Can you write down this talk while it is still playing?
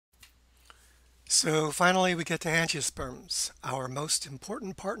So finally, we get to angiosperms, our most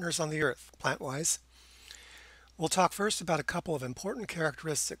important partners on the earth, plant-wise. We'll talk first about a couple of important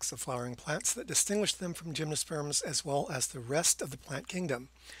characteristics of flowering plants that distinguish them from gymnosperms as well as the rest of the plant kingdom.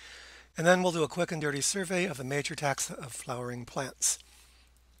 And then we'll do a quick and dirty survey of the major taxa of flowering plants.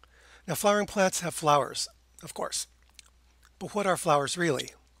 Now, flowering plants have flowers, of course. But what are flowers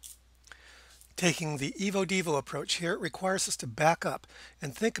really? Taking the Evo-Devo approach here, it requires us to back up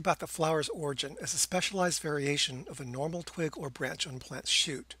and think about the flower's origin as a specialized variation of a normal twig or branch on a plant's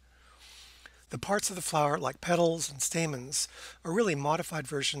shoot. The parts of the flower, like petals and stamens, are really modified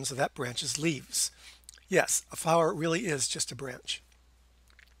versions of that branch's leaves. Yes, a flower really is just a branch.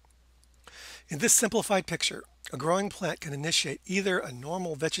 In this simplified picture, a growing plant can initiate either a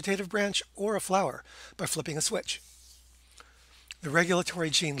normal vegetative branch or a flower by flipping a switch. The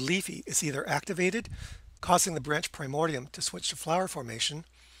regulatory gene leafy is either activated, causing the branch primordium to switch to flower formation,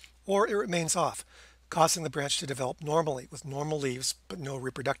 or it remains off, causing the branch to develop normally with normal leaves but no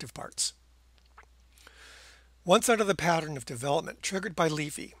reproductive parts. Once under the pattern of development triggered by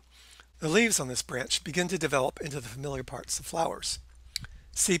leafy, the leaves on this branch begin to develop into the familiar parts of flowers.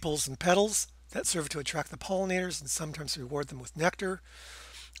 Sepals and petals that serve to attract the pollinators and sometimes reward them with nectar.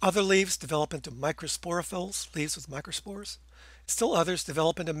 Other leaves develop into microsporophylls, leaves with microspores. Still others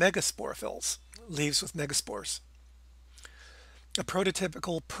develop into megasporophylls, leaves with megaspores. A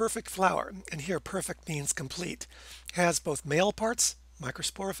prototypical perfect flower, and here perfect means complete, has both male parts,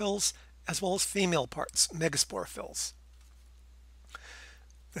 microsporophylls, as well as female parts, megasporophylls.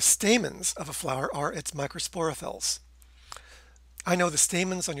 The stamens of a flower are its microsporophylls. I know the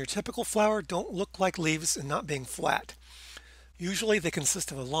stamens on your typical flower don't look like leaves in not being flat. Usually they consist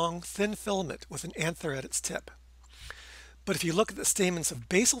of a long, thin filament with an anther at its tip. But if you look at the stamens of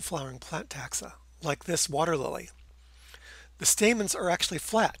basal flowering plant taxa, like this water lily, the stamens are actually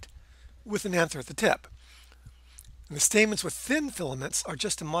flat, with an anther at the tip. And the stamens with thin filaments are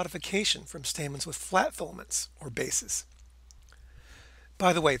just a modification from stamens with flat filaments, or bases.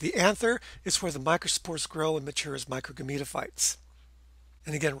 By the way, the anther is where the microspores grow and mature as microgametophytes.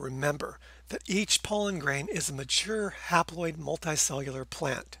 And again, remember that each pollen grain is a mature haploid multicellular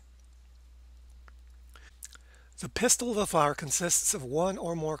plant. The pistil of the flower consists of one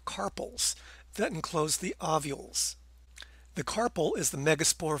or more carpels that enclose the ovules. The carpel is the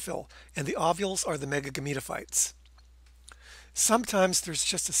megasporophyll, and the ovules are the megagametophytes. Sometimes there's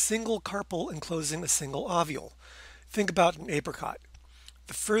just a single carpel enclosing a single ovule. Think about an apricot.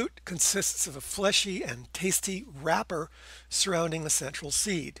 The fruit consists of a fleshy and tasty wrapper surrounding the central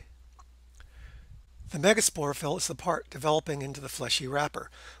seed. The megasporophyll is the part developing into the fleshy wrapper,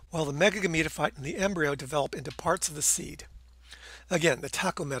 while the megagametophyte and the embryo develop into parts of the seed. Again, the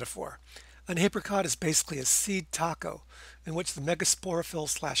taco metaphor. An apricot is basically a seed taco, in which the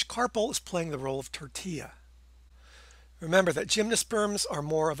megasporophyll/carpel is playing the role of tortilla. Remember that gymnosperms are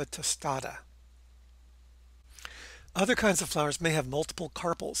more of a tostada. Other kinds of flowers may have multiple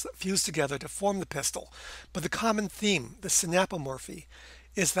carpels that fuse together to form the pistil, but the common theme, the synapomorphy,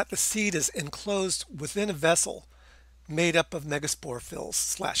 is that the seed is enclosed within a vessel made up of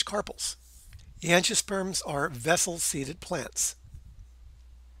megasporophylls/carpels. Angiosperms are vessel-seeded plants.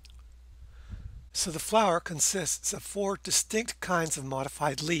 So the flower consists of four distinct kinds of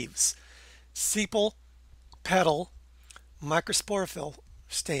modified leaves: sepal, petal, microsporophyll,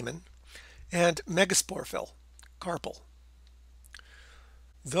 stamen, and megasporophyll, carpel.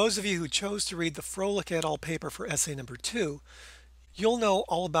 Those of you who chose to read the Froelich et al. Paper for essay number 2, you'll know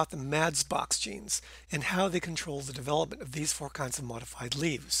all about the Madsbox genes and how they control the development of these four kinds of modified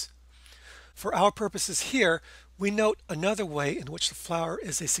leaves. For our purposes here, we note another way in which the flower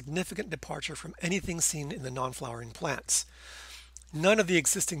is a significant departure from anything seen in the non-flowering plants. None of the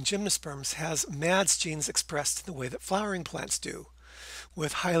existing gymnosperms has Mads genes expressed in the way that flowering plants do,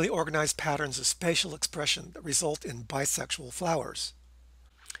 with highly organized patterns of spatial expression that result in bisexual flowers.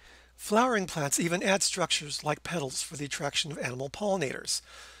 Flowering plants even add structures like petals for the attraction of animal pollinators,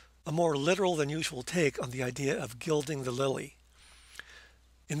 a more literal than usual take on the idea of gilding the lily.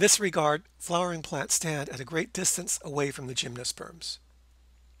 In this regard, flowering plants stand at a great distance away from the gymnosperms.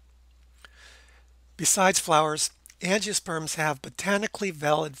 Besides flowers, angiosperms have botanically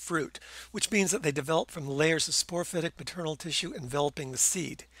valid fruit, which means that they develop from layers of sporophytic maternal tissue enveloping the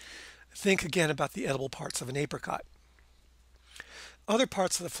seed. Think again about the edible parts of an apricot. Other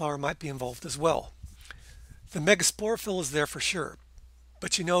parts of the flower might be involved as well. The megasporophyll is there for sure,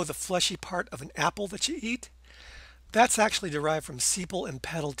 but you know the fleshy part of an apple that you eat? That's actually derived from sepal and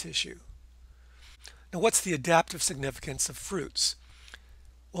petal tissue. Now, what's the adaptive significance of fruits?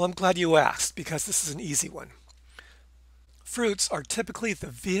 Well, I'm glad you asked, because this is an easy one. Fruits are typically the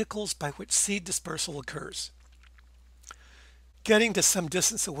vehicles by which seed dispersal occurs. Getting to some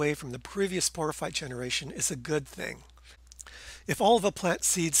distance away from the previous sporophyte generation is a good thing. If all of a plant's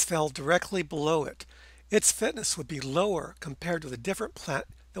seeds fell directly below it, its fitness would be lower compared with a different plant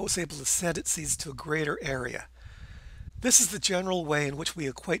that was able to send its seeds to a greater area. This is the general way in which we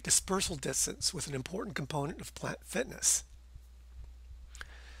equate dispersal distance with an important component of plant fitness.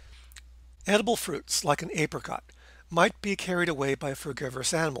 Edible fruits, like an apricot, might be carried away by a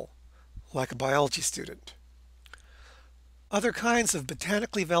frugivorous animal, like a biology student. Other kinds of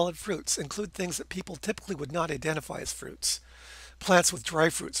botanically valid fruits include things that people typically would not identify as fruits. Plants with dry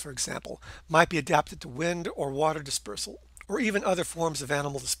fruits, for example, might be adapted to wind or water dispersal, or even other forms of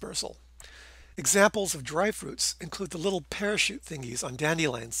animal dispersal. Examples of dry fruits include the little parachute thingies on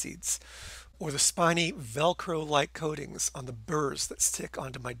dandelion seeds, or the spiny Velcro-like coatings on the burrs that stick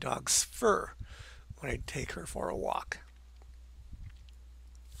onto my dog's fur when I take her for a walk.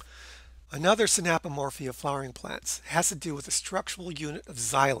 Another synapomorphy of flowering plants has to do with the structural unit of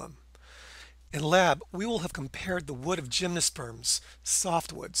xylem. In lab, we will have compared the wood of gymnosperms,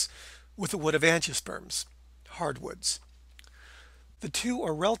 softwoods, with the wood of angiosperms, hardwoods. The two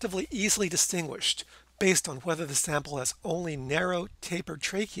are relatively easily distinguished based on whether the sample has only narrow tapered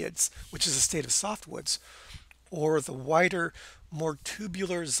tracheids, which is a state of softwoods, or the wider, more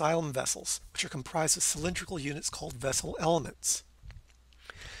tubular xylem vessels, which are comprised of cylindrical units called vessel elements.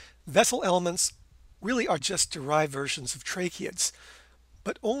 Vessel elements really are just derived versions of tracheids,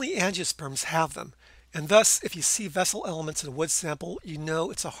 but only angiosperms have them, and thus if you see vessel elements in a wood sample, you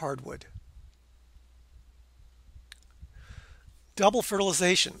know it's a hardwood. Double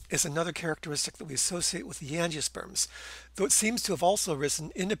fertilization is another characteristic that we associate with the angiosperms, though it seems to have also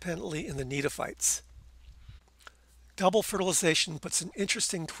arisen independently in the neophytes. Double fertilization puts an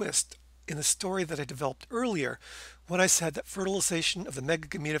interesting twist in the story that I developed earlier when I said that fertilization of the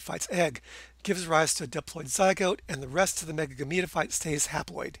megagametophyte's egg gives rise to a diploid zygote and the rest of the megagametophyte stays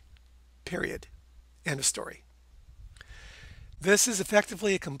haploid. Period. End of story. This is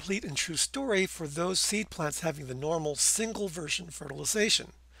effectively a complete and true story for those seed plants having the normal single version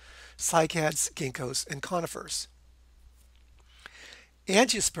fertilization, cycads, ginkgos, and conifers.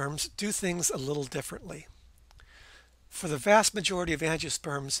 Angiosperms do things a little differently. For the vast majority of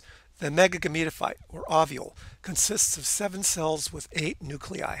angiosperms, the megagametophyte, or ovule, consists of 7 cells with 8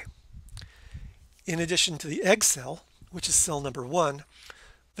 nuclei. In addition to the egg cell, which is cell number 1,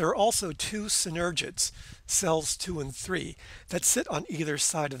 there are also 2 synergids, cells 2 and 3, that sit on either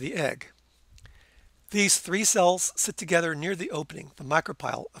side of the egg. These 3 cells sit together near the opening, the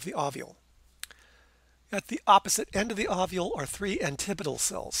micropyle of the ovule. At the opposite end of the ovule are 3 antipodal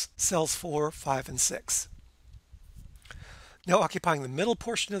cells, cells 4, 5, and 6. Now occupying the middle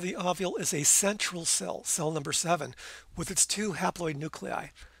portion of the ovule is a central cell, cell number 7, with its 2 haploid nuclei,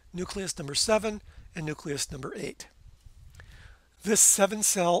 nucleus number 7 and nucleus number 8. This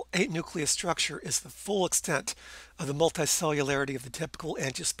 7-cell, 8-nucleus structure is the full extent of the multicellularity of the typical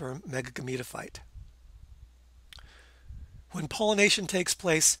angiosperm megagametophyte. When pollination takes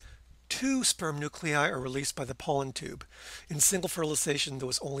place, 2 sperm nuclei are released by the pollen tube. In single fertilization, there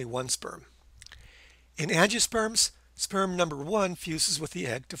was only 1 sperm. In angiosperms, sperm number 1 fuses with the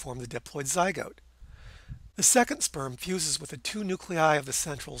egg to form the diploid zygote. The second sperm fuses with the 2 nuclei of the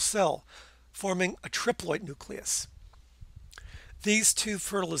central cell, forming a triploid nucleus. These 2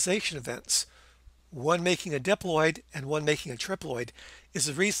 fertilization events, one making a diploid and one making a triploid, is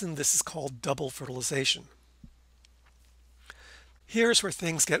the reason this is called double fertilization. Here's where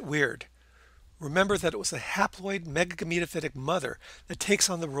things get weird. Remember that it was a haploid megagametophytic mother that takes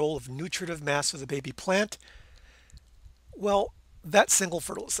on the role of nutritive mass of the baby plant. Well, that's single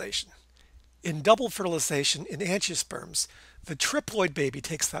fertilization. In double fertilization in angiosperms, the triploid baby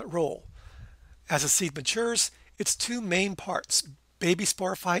takes that role. As a seed matures, its 2 main parts, baby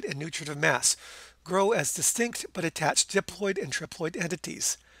sporophyte and nutritive mass, grow as distinct but attached diploid and triploid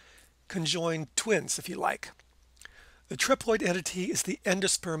entities, conjoined twins if you like. The triploid entity is the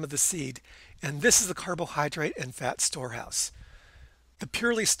endosperm of the seed, and this is the carbohydrate and fat storehouse. The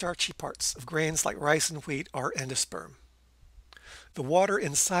purely starchy parts of grains like rice and wheat are endosperm. The water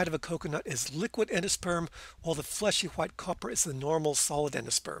inside of a coconut is liquid endosperm, while the fleshy white copper is the normal solid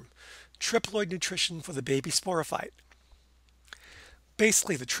endosperm. Triploid nutrition for the baby sporophyte.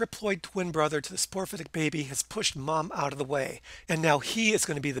 Basically, the triploid twin brother to the sporophytic baby has pushed mom out of the way, and now he is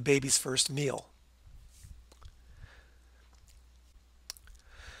going to be the baby's first meal.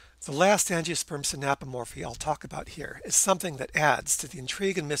 The last angiosperm synapomorphy I'll talk about here is something that adds to the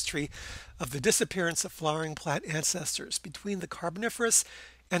intrigue and mystery of the disappearance of flowering plant ancestors between the Carboniferous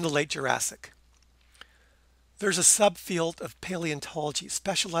and the late Jurassic. There's a subfield of paleontology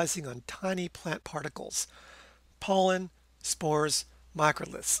specializing on tiny plant particles, pollen, spores,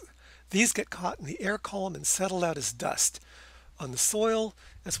 microliths. These get caught in the air column and settle out as dust on the soil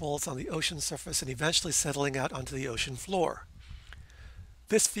as well as on the ocean surface and eventually settling out onto the ocean floor.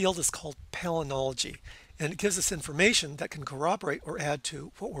 This field is called palynology, and it gives us information that can corroborate or add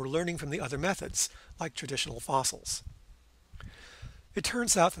to what we're learning from the other methods, like traditional fossils. It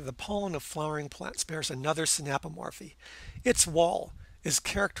turns out that the pollen of flowering plants bears another synapomorphy. Its wall is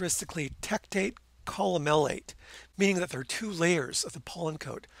characteristically tectate columellate, meaning that there are two layers of the pollen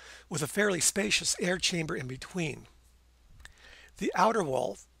coat with a fairly spacious air chamber in between. The outer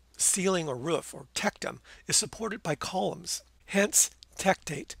wall, ceiling or roof, or tectum, is supported by columns, hence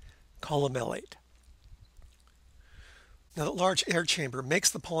tectate columellate. Now, the large air chamber makes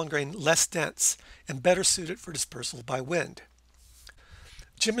the pollen grain less dense and better suited for dispersal by wind.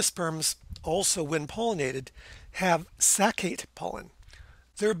 Angiosperms, also when pollinated, have saccate pollen.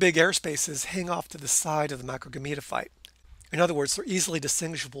 Their big air spaces hang off to the side of the microgametophyte. In other words, they're easily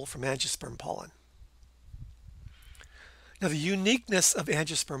distinguishable from angiosperm pollen. Now, the uniqueness of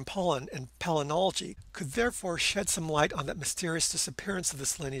angiosperm pollen and palynology could therefore shed some light on that mysterious disappearance of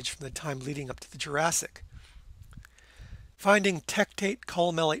this lineage from the time leading up to the Jurassic. Finding tectate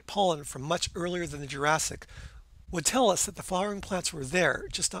columellate pollen from much earlier than the Jurassic would tell us that the flowering plants were there,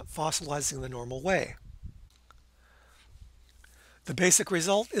 just not fossilizing in the normal way. The basic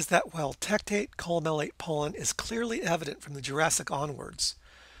result is that while tectate columellate pollen is clearly evident from the Jurassic onwards,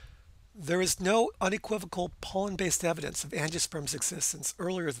 there is no unequivocal pollen-based evidence of angiosperms' existence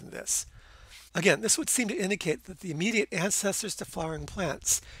earlier than this. Again, this would seem to indicate that the immediate ancestors to flowering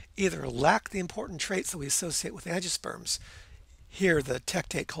plants either lack the important traits that we associate with angiosperms, here the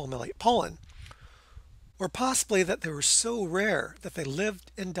tectate columellate pollen, or possibly that they were so rare that they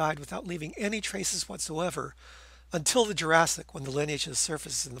lived and died without leaving any traces whatsoever until the Jurassic, when the lineage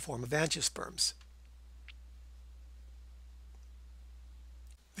surfaces in the form of angiosperms.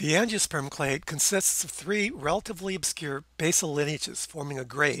 The angiosperm clade consists of three relatively obscure basal lineages forming a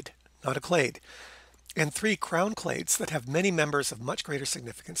grade, not a clade, and three crown clades that have many members of much greater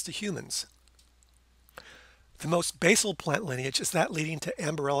significance to humans. The most basal plant lineage is that leading to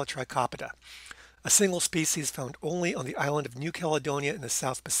Ambarella trichopita, a single species found only on the island of New Caledonia in the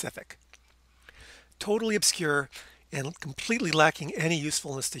South Pacific. Totally obscure and completely lacking any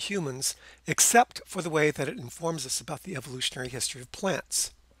usefulness to humans, except for the way that it informs us about the evolutionary history of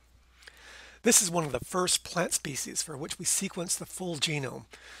plants. This is one of the first plant species for which we sequenced the full genome,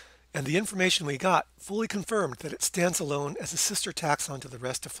 and the information we got fully confirmed that it stands alone as a sister taxon to the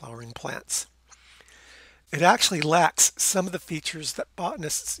rest of flowering plants. It actually lacks some of the features that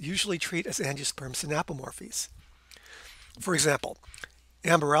botanists usually treat as angiosperm synapomorphies. For example,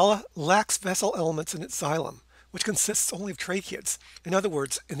 Ambarella lacks vessel elements in its xylem, which consists only of tracheids. In other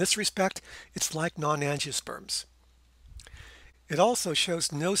words, in this respect, it's like non-angiosperms. It also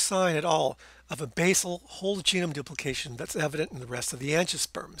shows no sign at all of a basal whole genome duplication that's evident in the rest of the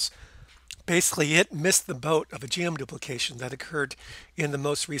angiosperms. Basically, it missed the boat of a genome duplication that occurred in the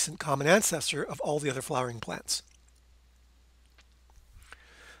most recent common ancestor of all the other flowering plants.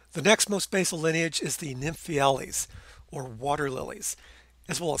 The next most basal lineage is the Nymphaeales, or water lilies,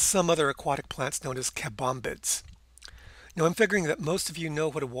 as well as some other aquatic plants known as cabombids. Now, I'm figuring that most of you know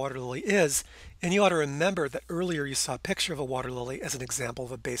what a water lily is, and you ought to remember that earlier you saw a picture of a water lily as an example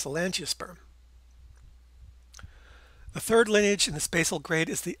of a basal angiosperm. The third lineage in this basal grade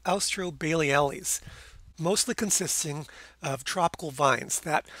is the Austrobaleales, mostly consisting of tropical vines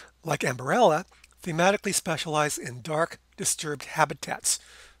that, like Ambarella, thematically specialize in dark, disturbed habitats,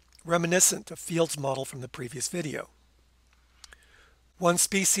 reminiscent of Field's model from the previous video. One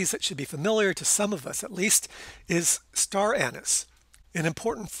species that should be familiar to some of us at least is star anise, an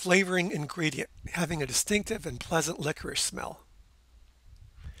important flavoring ingredient having a distinctive and pleasant licorice smell.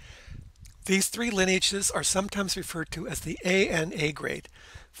 These three lineages are sometimes referred to as the ANA grade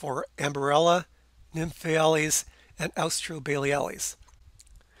for Ambarella, Nymphaeales, and Austrobaleales.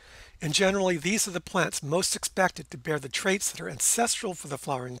 And generally, these are the plants most expected to bear the traits that are ancestral for the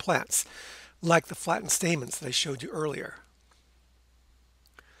flowering plants, like the flattened stamens that I showed you earlier.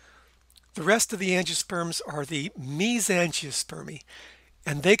 The rest of the angiosperms are the Mesangiospermi,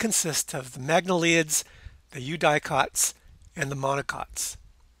 and they consist of the magnoliids, the eudicots, and the monocots.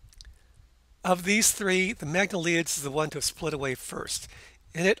 Of these three, the magnoliids is the one to have split away first,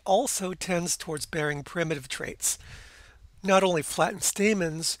 and it also tends towards bearing primitive traits, not only flattened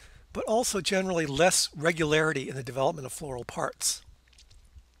stamens, but also generally less regularity in the development of floral parts.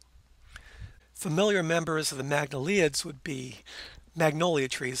 Familiar members of the magnoliids would be magnolia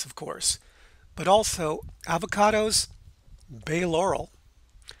trees, of course, but also avocados, bay laurel,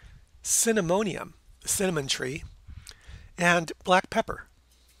 cinnamonium, the cinnamon tree, and black pepper.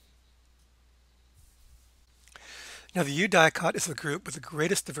 Now, the eudicot is the group with the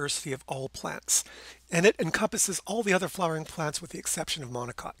greatest diversity of all plants, and it encompasses all the other flowering plants with the exception of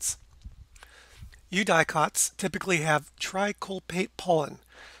monocots. Eudicots typically have tricolpate pollen,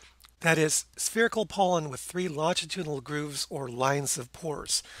 that is, spherical pollen with 3 longitudinal grooves or lines of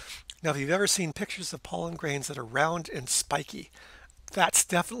pores. Now, if you've ever seen pictures of pollen grains that are round and spiky, that's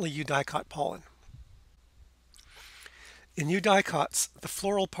definitely eudicot pollen. In eudicots, the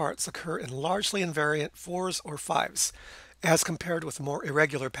floral parts occur in largely invariant 4s or 5s, as compared with the more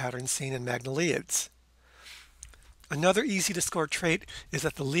irregular patterns seen in magnoliids. Another easy to score trait is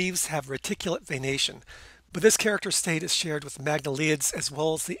that the leaves have reticulate venation, but this character state is shared with magnoliids as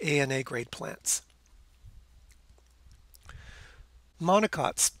well as the ANA grade plants.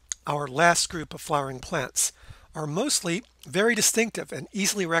 Monocots, our last group of flowering plants, are mostly very distinctive and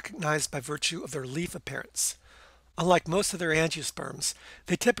easily recognized by virtue of their leaf appearance. Unlike most of their angiosperms,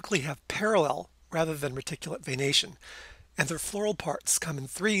 they typically have parallel rather than reticulate venation, and their floral parts come in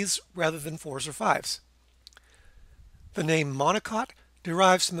 3s rather than 4s or 5s. The name monocot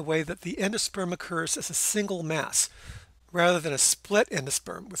derives from the way that the endosperm occurs as a single mass, rather than a split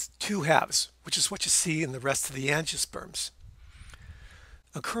endosperm with 2 halves, which is what you see in the rest of the angiosperms.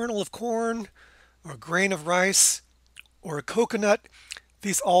 A kernel of corn, or a grain of rice, or a coconut,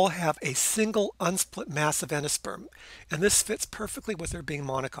 these all have a single unsplit mass of endosperm, and this fits perfectly with their being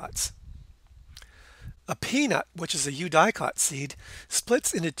monocots. A peanut, which is a eudicot seed,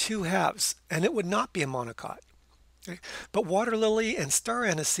 splits into 2 halves, and it would not be a monocot. Okay? But water lily and star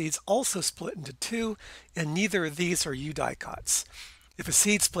anise seeds also split into 2, and neither of these are eudicots. If a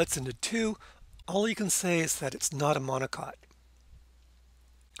seed splits into 2, all you can say is that it's not a monocot.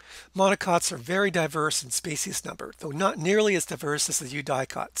 Monocots are very diverse in species number, though not nearly as diverse as the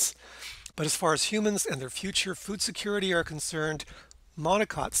eudicots. But as far as humans and their future food security are concerned,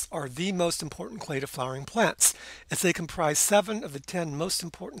 monocots are the most important clade of flowering plants, as they comprise 7 of the 10 most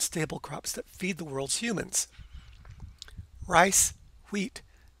important staple crops that feed the world's humans. Rice, wheat,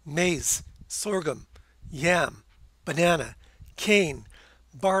 maize, sorghum, yam, banana, cane,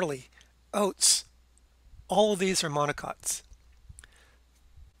 barley, oats, all of these are monocots.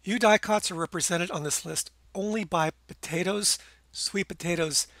 Eudicots are represented on this list only by potatoes, sweet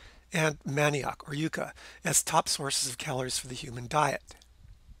potatoes, and manioc or yucca as top sources of calories for the human diet.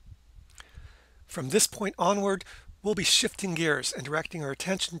 From this point onward, we'll be shifting gears and directing our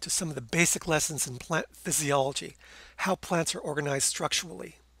attention to some of the basic lessons in plant physiology, how plants are organized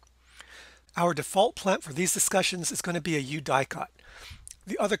structurally. Our default plant for these discussions is going to be a eudicot.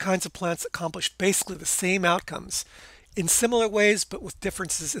 The other kinds of plants accomplish basically the same outcomes in similar ways, but with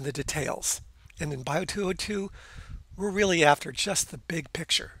differences in the details. And in BIO202, we're really after just the big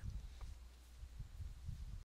picture.